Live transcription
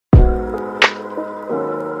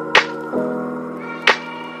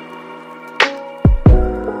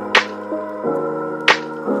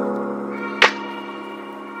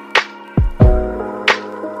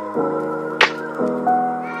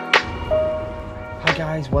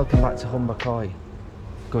guys, welcome back to Humber Koi.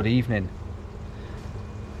 Good evening.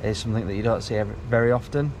 Here's something that you don't see very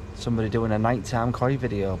often, somebody doing a nighttime koi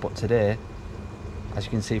video, but today, as you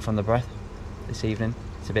can see from the breath this evening,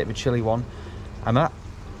 it's a bit of a chilly one. I'm at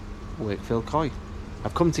Wakefield Koi.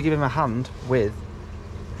 I've come to give him a hand with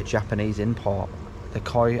a Japanese import. The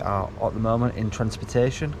koi are at the moment in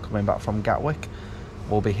transportation, coming back from Gatwick.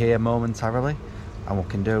 We'll be here momentarily and we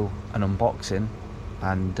can do an unboxing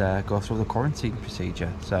and go through the quarantine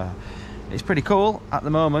procedure. So it's pretty cool. At the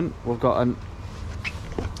moment we've got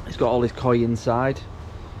he's got all his koi inside,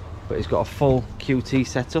 but he's got a full QT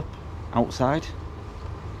setup outside.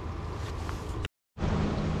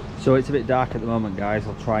 So it's a bit dark at the moment, guys.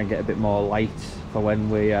 I'll try and get a bit more light for when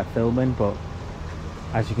we're filming, but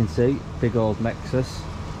as you can see, big old Nexus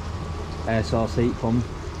air source heat pump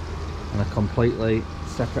and a completely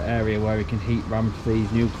separate area where we can heat ramp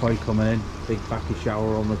these new koi coming in. Big backy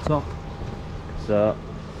shower on the top. So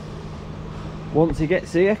once he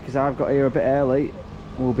gets here, because I've got here a bit early,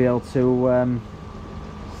 we'll be able to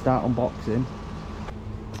start unboxing.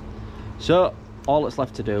 So all that's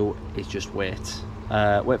left to do is just wait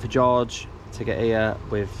for George to get here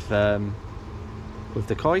with the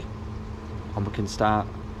koi, and we can start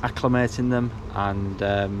acclimating them and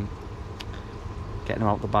getting them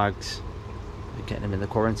out the bags, getting them in the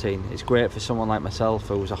quarantine. It's great for someone like myself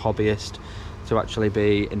who's a hobbyist to actually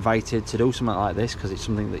be invited to do something like this, because it's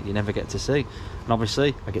something that you never get to see, and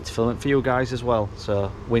obviously I get to film it for you guys as well,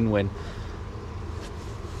 so win-win.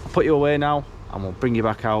 I'll put you away now and we'll bring you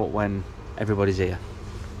back out when everybody's here.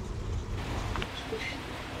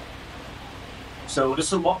 So we're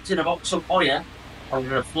just unboxing a box of koi, and we're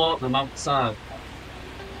going to float them outside.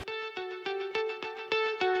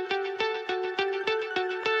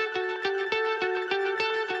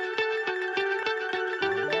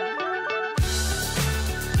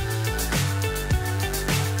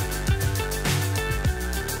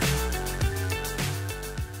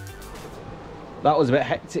 That was a bit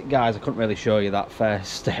hectic, guys. I couldn't really show you that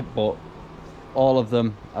first step, but all of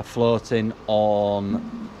them are floating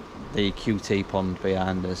on the QT pond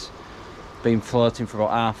behind us. Been floating for about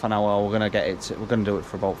half an hour. We're gonna do it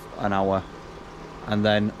for about an hour, and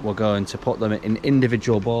then we're going to put them in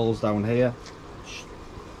individual bowls down here.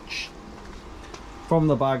 From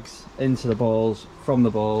the bags into the bowls, from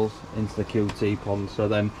the bowls into the QT pond. So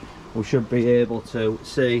then we should be able to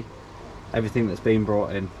see everything that's been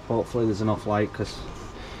brought in. Hopefully there's enough light, because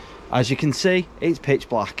as you can see, it's pitch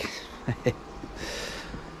black.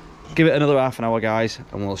 Give it another half an hour, guys,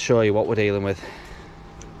 and we'll show you what we're dealing with.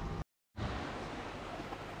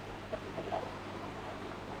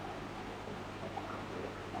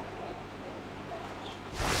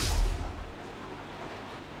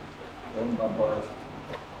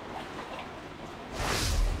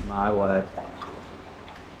 My word.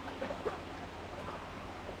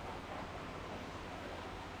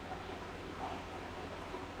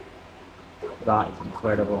 That is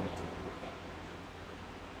incredible.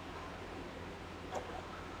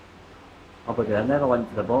 Oh, but I never went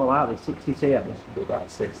for the ball, are they? 60 TM? This would be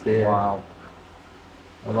about 60. Yeah. Wow.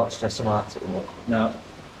 I'm not stressing out too much. No.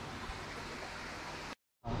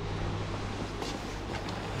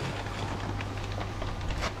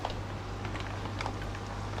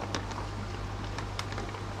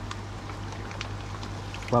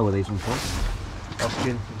 Where were these ones from?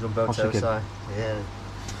 Oskin, Jumbo Tosai. Yeah.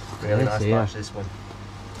 Really nice match, this one.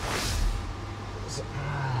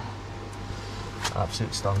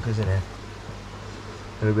 Absolute stonk, isn't it?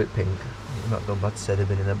 They're a bit pink. Not done bad to say they've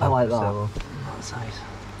been in a box. I like that. So. That's nice.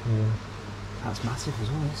 Yeah. That's massive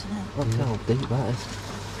as well, isn't it? Look how deep that is.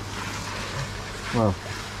 Well,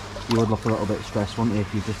 you would look a little bit stressed, wouldn't you,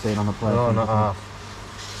 if you've just been on a plane? No, not half.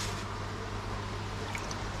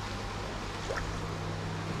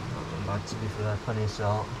 Not done bad to be fair, plenty of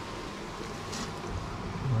salt.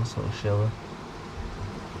 Nice little shower.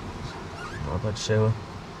 Not a bad shower.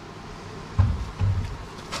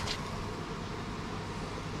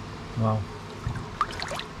 Wow.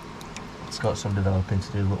 It's got some developing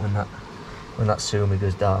to do, but when that sumi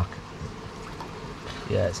goes dark,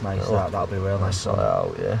 yeah, it's nice. That'll be real nice. Sort it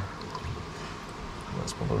out, yeah.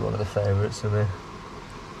 That's probably one of the favourites for me.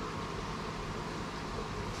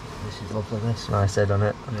 This is lovely. This nice head on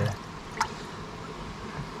it. Yeah.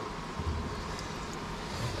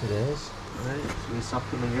 It is. Right, so we sock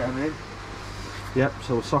them and get them in. Yep.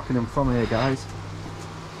 So we're socking them from here, guys,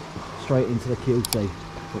 straight into the QT,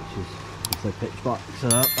 which is the pitch black. So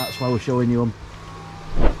that's why we're showing you them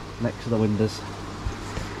next to the windows.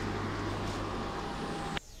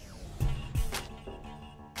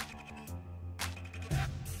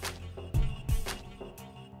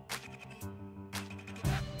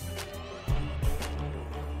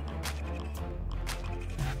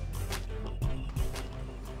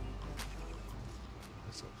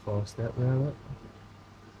 4 step there, look.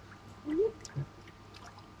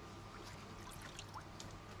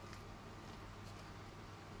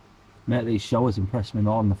 Mate, these showers impressed me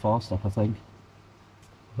more than the 4-step, I think.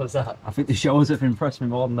 What's that? I think the showers have impressed me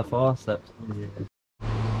more than the 4-steps. Yeah.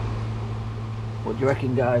 What do you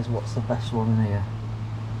reckon, guys? What's the best one in here?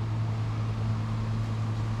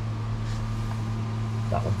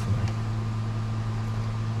 That one for me.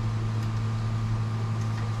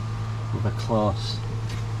 With a close.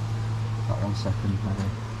 That 1 second, maybe.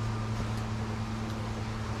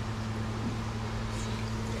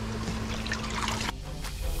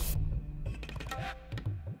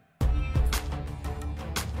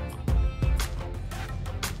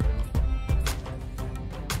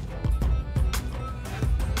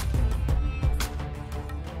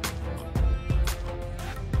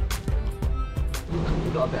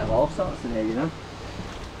 We've got a bit of all sorts in here, you know.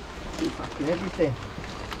 Fucking everything.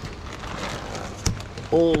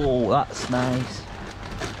 Oh, that's nice.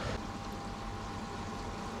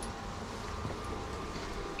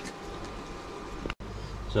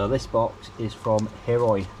 So this box is from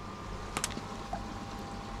Heroi.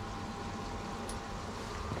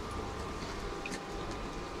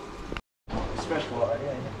 Fresh water,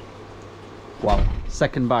 yeah. Wow.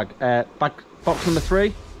 Second bag. Box number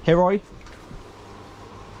 3, Heroi.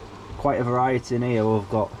 Quite a variety in here. We've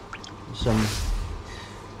got some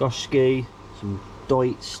Goshki, some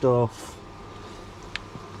Deutsch stuff.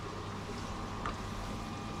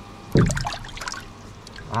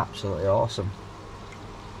 Absolutely awesome.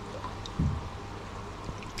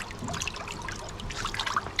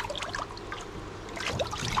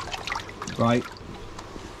 Right,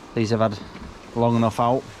 these have had long enough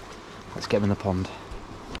out. Let's get them in the pond.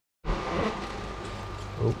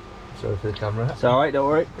 Oh, sorry for the camera. It's alright, don't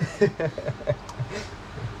worry.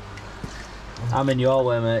 I'm in your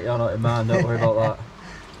way, mate, you're not in mine, don't worry about that.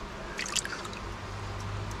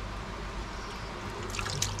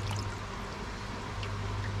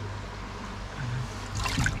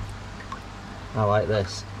 I like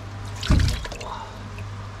this.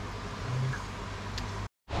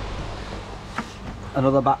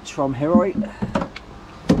 Another batch from Heroi.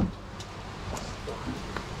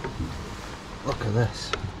 Look at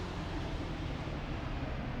this.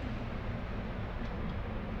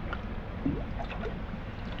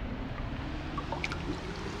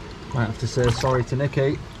 Might have to say sorry to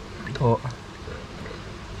Nikki, but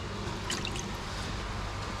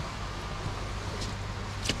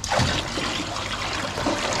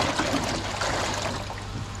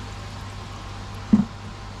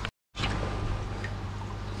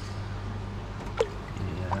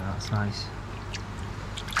yeah, that's nice.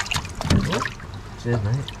 Oh, cheers,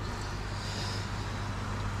 mate.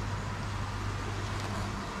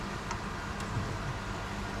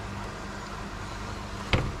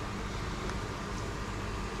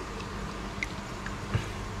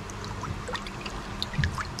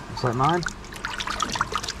 looks like mine.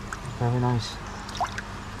 Very nice.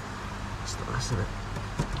 That's the rest of it.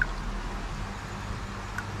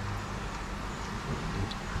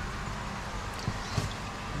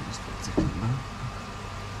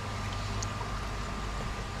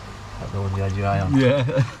 That the one you had your eye on?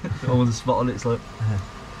 Yeah, all the spot on it's like.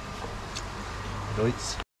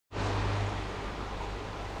 Deutsch.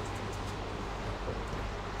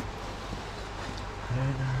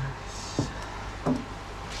 Very nice.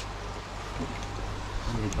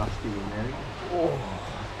 Need basket in there. Oh,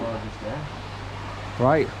 gorgeous there.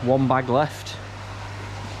 Right, 1 bag left.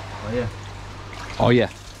 Oh yeah. Oh yeah.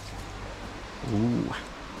 Ooh.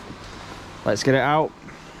 Let's get it out,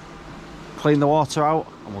 clean the water out,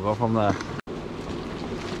 and we'll go from there.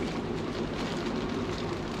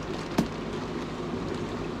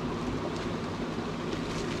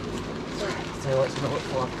 So let's not look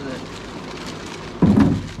for after this.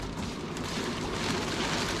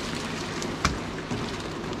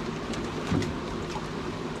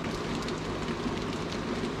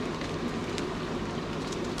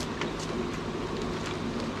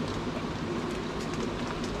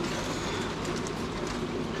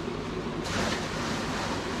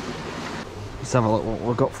 Let's have a look what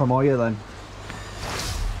we've got from Oya then.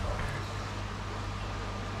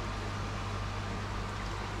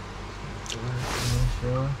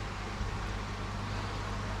 Sure.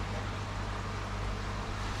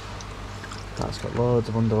 That's got loads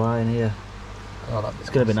of underline here. Oh, It's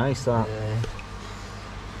going to be nice, that. Yeah.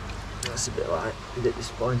 That's a bit like a bit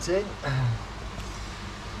disappointing.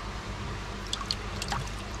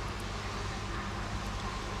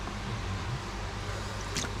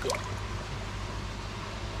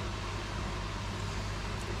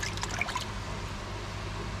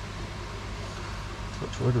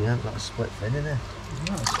 Touch wood, we haven't got a split fin in there.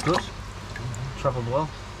 No, it's good. Travelled well.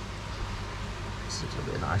 This is going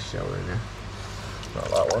to be a nice shower in there. Not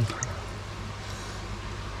that one.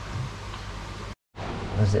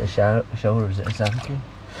 Is it a shower or is it a sanctuary?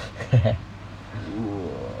 It's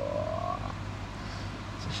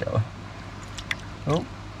a shower. Oh.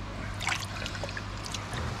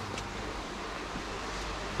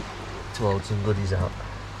 To hold some goodies out.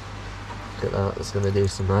 Look at that, that's going to do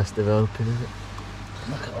some nice developing, isn't it?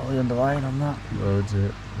 Look at all the underlying on that. Loads of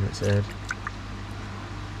it on its head.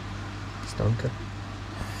 Stonker.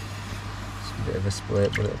 It's a bit of a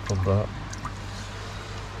split, but it'll come back.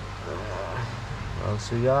 What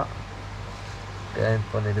else we got? Again,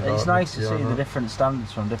 funny development. It's nice to see the different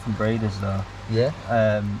standards from different breeders though. Yeah.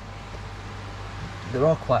 They're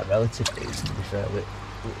all quite relative these, to be fair, with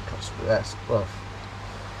the rest. Well,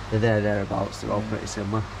 they're thereabouts, they're all pretty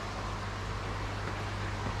similar.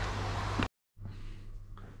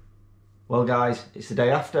 Well guys, it's the day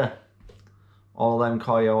after. All them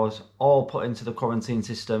koios all put into the quarantine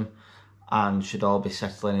system and should all be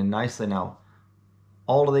settling in nicely now.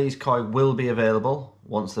 All of these koi will be available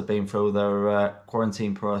once they've been through their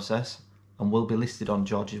quarantine process and will be listed on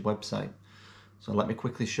George's website. So let me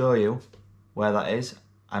quickly show you where that is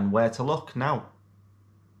and where to look now.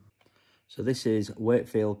 So this is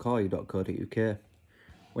wakefieldkoi.co.uk.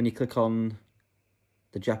 When you click on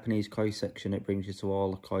the Japanese koi section, it brings you to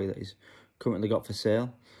all the koi that is currently got for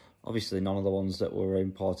sale. Obviously none of the ones that were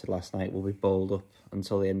imported last night will be bowled up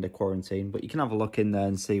until the end of quarantine, but you can have a look in there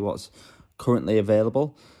and see what's currently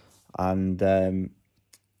available. And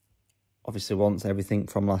obviously once everything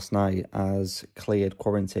from last night has cleared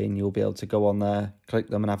quarantine, you'll be able to go on there, click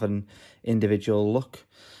them and have an individual look.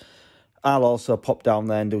 I'll also pop down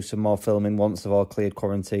there and do some more filming once they've all cleared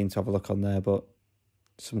quarantine to have a look on there, but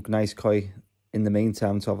some nice koi in the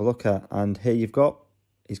meantime to have a look at. And here you've got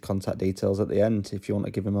his contact details at the end if you want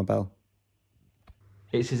to give him a bell.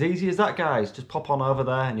 It's as easy as that, guys. Just pop on over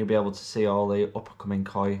there and you'll be able to see all the upcoming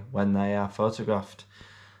koi when they are photographed.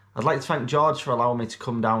 I'd like to thank George for allowing me to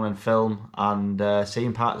come down and film and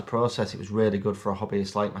seeing part of the process. It was really good for a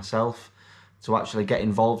hobbyist like myself to actually get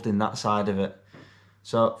involved in that side of it.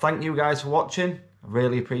 So thank you guys for watching. I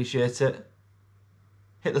really appreciate it.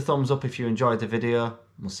 Hit the thumbs up if you enjoyed the video.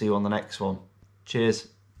 We'll see you on the next one. Cheers.